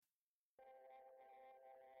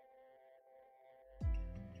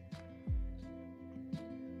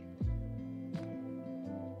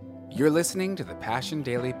You're listening to the Passion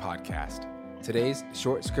Daily Podcast. Today's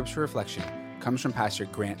short scripture reflection comes from Pastor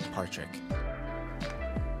Grant Partrick.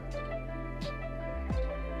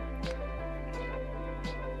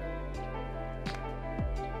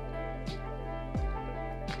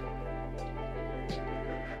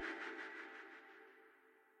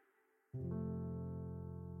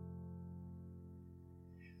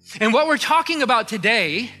 And what we're talking about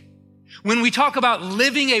today, when we talk about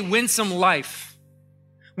living a winsome life,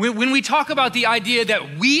 when we talk about the idea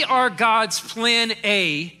that we are God's plan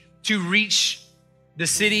A to reach the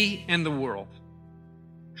city and the world.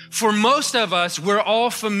 For most of us, we're all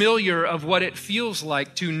familiar of what it feels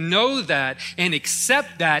like to know that and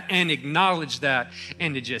accept that and acknowledge that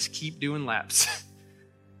and to just keep doing laps.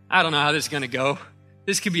 I don't know how this is going to go.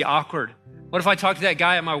 This could be awkward. What if I talk to that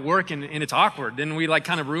guy at my work and it's awkward? Then we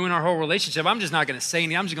kind of ruin our whole relationship. I'm just not going to say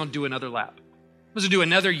anything. I'm just going to do another lap. I'm going to do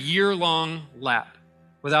another year-long lap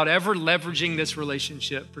without ever leveraging this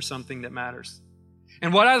relationship for something that matters.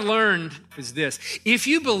 And what I learned is this. If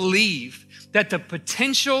you believe that the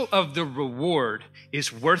potential of the reward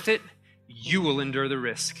is worth it, you will endure the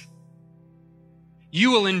risk.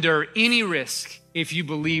 You will endure any risk if you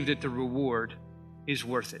believe that the reward is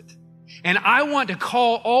worth it. And I want to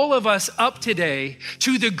call all of us up today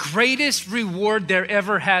to the greatest reward there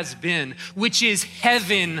ever has been, which is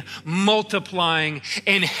heaven multiplying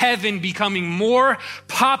and heaven becoming more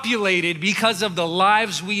populated because of the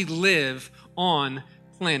lives we live on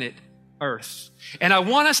planet Earth. And I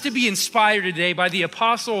want us to be inspired today by the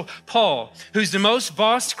Apostle Paul, who's the most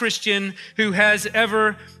boss Christian who has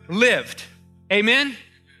ever lived. Amen?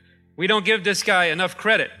 We don't give this guy enough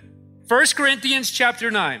credit. 1 Corinthians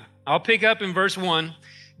chapter 9. I'll pick up in verse 1.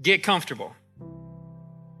 Get comfortable.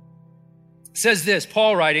 It says this,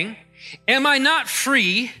 Paul writing, "Am I not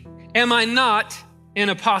free? Am I not an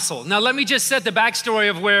apostle?" Now, let me just set the backstory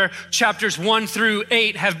of where chapters 1 through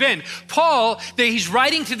 8 have been. Paul, he's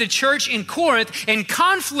writing to the church in Corinth, and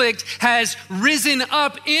conflict has risen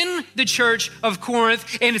up in the church of Corinth,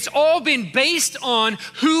 and it's all been based on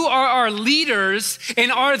who are our leaders, and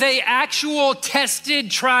are they actual tested,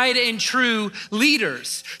 tried, and true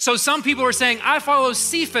leaders. So some people are saying, I follow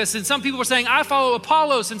Cephas, and some people are saying, I follow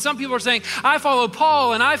Apollos, and some people are saying, I follow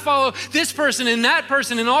Paul, and I follow this person and that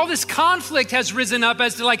person, and all this conflict has risen up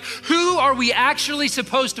as to who are we actually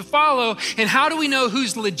supposed to follow and how do we know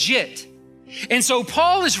who's legit? And so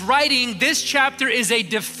Paul is writing this chapter is a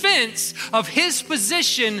defense of his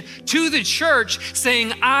position to the church,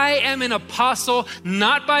 saying, I am an apostle,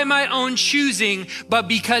 not by my own choosing, but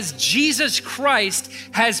because Jesus Christ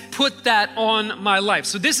has put that on my life.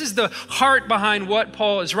 So this is the heart behind what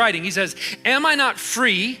Paul is writing. He says, am I not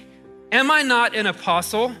free? Am I not an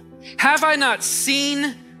apostle? Have I not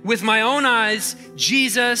seen with my own eyes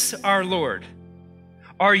Jesus our Lord?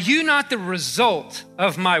 Are you not the result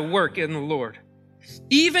of my work in the Lord?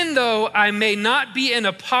 Even though I may not be an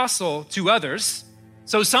apostle to others,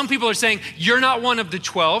 so some people are saying, you're not one of the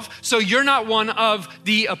 12, so you're not one of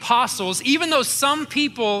the apostles. Even though some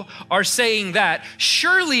people are saying that,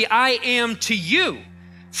 surely I am to you,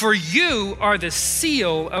 for you are the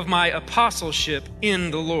seal of my apostleship in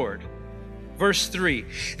the Lord. Verse 3,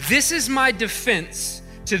 this is my defense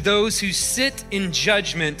to those who sit in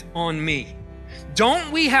judgment on me.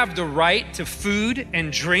 Don't we have the right to food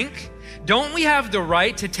and drink? Don't we have the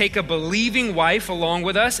right to take a believing wife along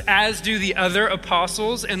with us, as do the other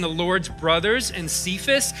apostles and the Lord's brothers and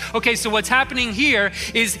Cephas? Okay, so what's happening here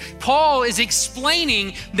is Paul is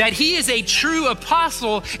explaining that he is a true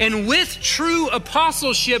apostle, and with true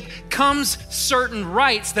apostleship comes certain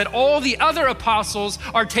rights that all the other apostles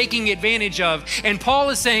are taking advantage of. And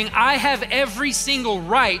Paul is saying, I have every single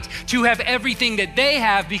right to have everything that they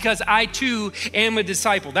have because I too am a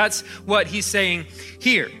disciple. That's what he's saying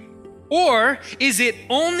here. Or is it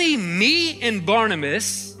only me and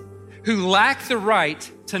Barnabas who lack the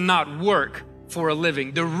right to not work for a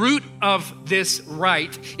living? The root of this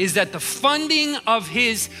right is that the funding of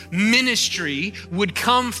his ministry would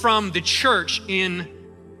come from the church in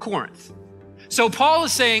Corinth. So Paul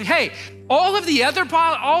is saying, hey, all of the other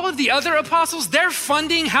apostles, they're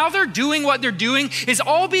funding, how they're doing what they're doing is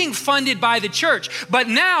all being funded by the church. But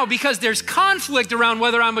now, because there's conflict around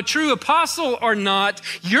whether I'm a true apostle or not,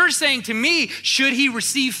 you're saying to me, should he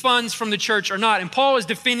receive funds from the church or not? And Paul is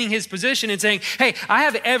defending his position and saying, hey, I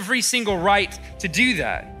have every single right to do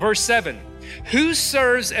that. Verse 7, who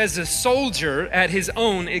serves as a soldier at his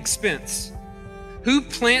own expense? Who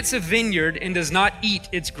plants a vineyard and does not eat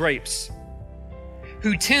its grapes?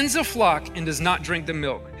 who tends a flock and does not drink the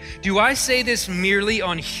milk. Do I say this merely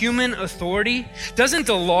on human authority? Doesn't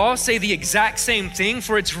the law say the exact same thing?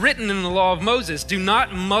 For it's written in the law of Moses, do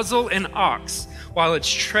not muzzle an ox while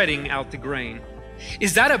it's treading out the grain.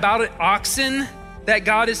 Is that about oxen that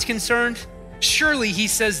God is concerned? Surely he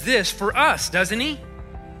says this for us, doesn't he?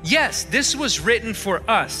 Yes, this was written for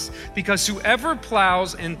us, because whoever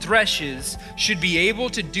plows and threshes should be able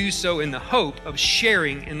to do so in the hope of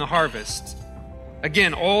sharing in the harvest.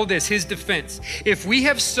 Again, all this, his defense. If we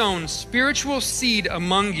have sown spiritual seed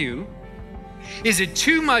among you, is it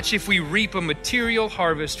too much if we reap a material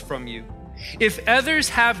harvest from you? If others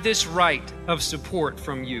have this right of support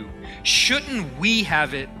from you, shouldn't we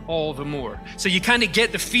have it all the more? So you kind of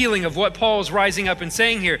get the feeling of what Paul's rising up and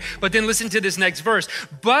saying here. But then listen to this next verse.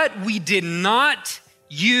 But we did not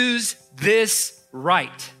use this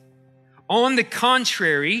right. On the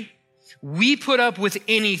contrary, we put up with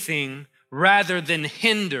anything rather than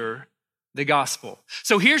hinder the gospel.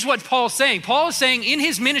 So here's what Paul's saying. Paul is saying in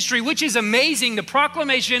his ministry, which is amazing, the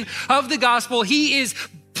proclamation of the gospel, he is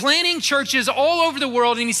planting churches all over the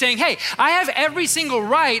world, and he's saying, hey, I have every single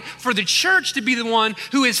right for the church to be the one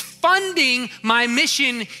who is funding my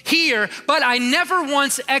mission here, but I never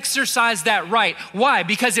once exercised that right. Why?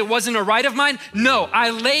 Because it wasn't a right of mine? No,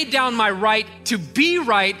 I laid down my right to be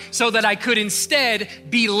right so that I could instead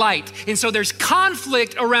be light. And so there's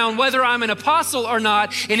conflict around whether I'm an apostle or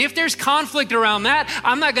not, and if there's conflict around that,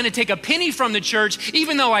 I'm not gonna take a penny from the church,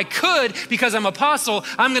 even though I could because I'm apostle.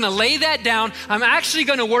 I'm gonna lay that down. I'm actually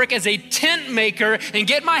gonna work as a tent maker and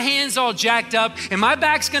get my hands all jacked up, and my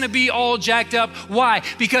back's gonna be all jacked up. Why?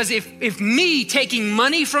 Because if me taking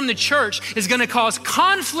money from the church is gonna cause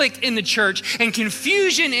conflict in the church and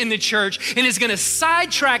confusion in the church, and is gonna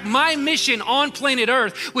sidetrack my mission on planet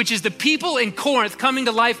Earth, which is the people in Corinth coming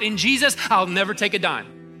to life in Jesus, I'll never take a dime.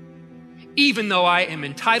 Even though I am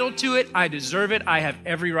entitled to it, I deserve it, I have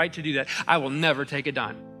every right to do that, I will never take a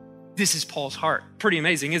dime. This is Paul's heart. Pretty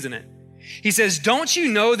amazing, isn't it? He says, don't you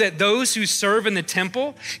know that those who serve in the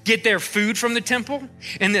temple get their food from the temple,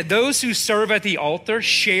 and that those who serve at the altar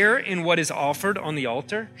share in what is offered on the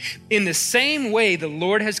altar? In the same way, the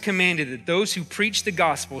Lord has commanded that those who preach the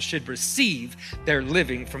gospel should receive their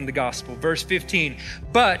living from the gospel. Verse 15,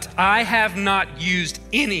 but I have not used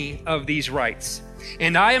any of these rights.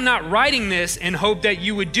 And I am not writing this in hope that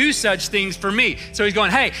you would do such things for me. So he's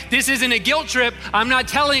going, hey, this isn't a guilt trip. I'm not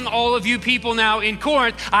telling all of you people now in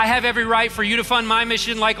Corinth, I have every right for you to fund my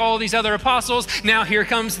mission like all these other apostles. Now here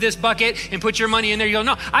comes this bucket and put your money in there. You go,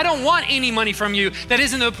 no, I don't want any money from you. That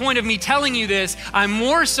isn't the point of me telling you this. I'm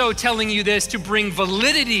more so telling you this to bring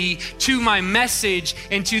validity to my message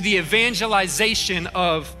and to the evangelization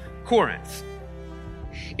of Corinth.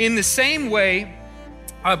 In the same way,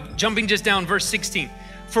 jumping just down, verse 16.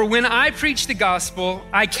 For when I preach the gospel,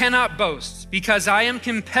 I cannot boast because I am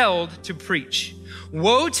compelled to preach.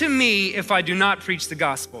 Woe to me if I do not preach the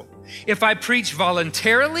gospel. If I preach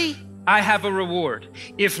voluntarily, I have a reward.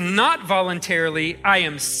 If not voluntarily, I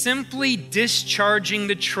am simply discharging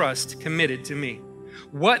the trust committed to me.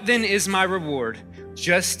 What then is my reward?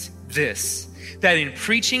 Just this, that in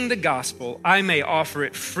preaching the gospel, I may offer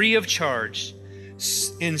it free of charge,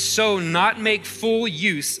 and so not make full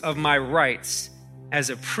use of my rights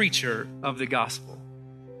as a preacher of the gospel.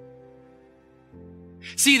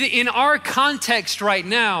 See, in our context right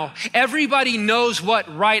now, everybody knows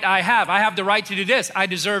what right I have. I have the right to do this. I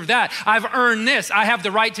deserve that. I've earned this. I have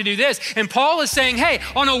the right to do this. And Paul is saying, hey,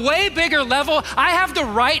 on a way bigger level, I have the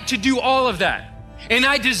right to do all of that. And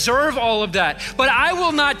I deserve all of that. But I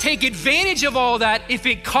will not take advantage of all that if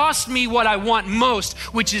it costs me what I want most,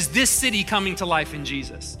 which is this city coming to life in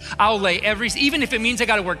Jesus. I'll lay even if it means I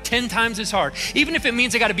got to work 10 times as hard, even if it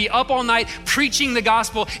means I got to be up all night preaching the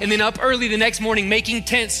gospel and then up early the next morning making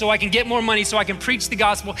tents so I can get more money so I can preach the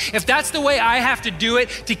gospel. If that's the way I have to do it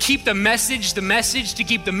to keep the message, to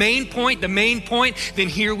keep the main point, then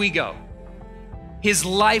here we go. His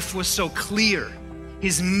life was so clear.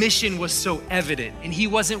 His mission was so evident, and he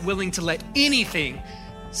wasn't willing to let anything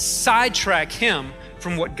sidetrack him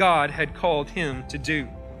from what God had called him to do.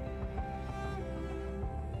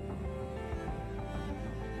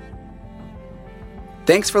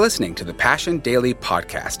 Thanks for listening to the Passion Daily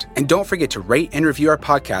podcast. And don't forget to rate and review our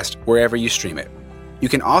podcast wherever you stream it. You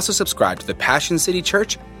can also subscribe to the Passion City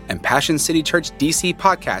Church and Passion City Church DC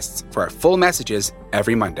podcasts for our full messages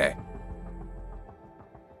every Monday.